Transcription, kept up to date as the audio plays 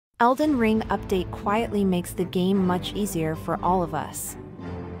Elden Ring update quietly makes the game much easier for all of us.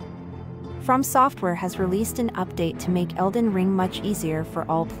 FromSoftware has released an update to make Elden Ring much easier for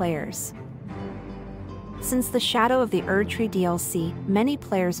all players. Since the Shadow of the Erdtree DLC, many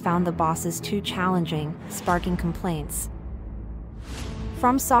players found the bosses too challenging, sparking complaints.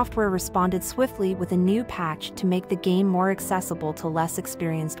 FromSoftware responded swiftly with a new patch to make the game more accessible to less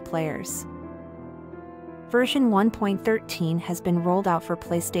experienced players. Version 1.13 has been rolled out for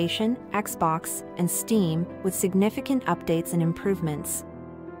PlayStation, Xbox, and Steam, with significant updates and improvements.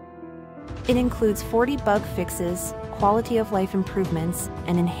 It includes 40 bug fixes, quality-of-life improvements,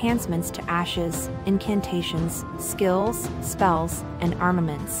 and enhancements to ashes, incantations, skills, spells, and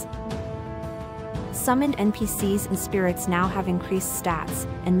armaments. Summoned NPCs and spirits now have increased stats,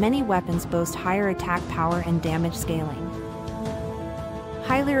 and many weapons boast higher attack power and damage scaling.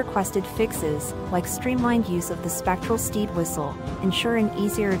 Highly requested fixes, like streamlined use of the spectral steed whistle, ensure an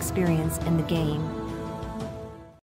easier experience in the game.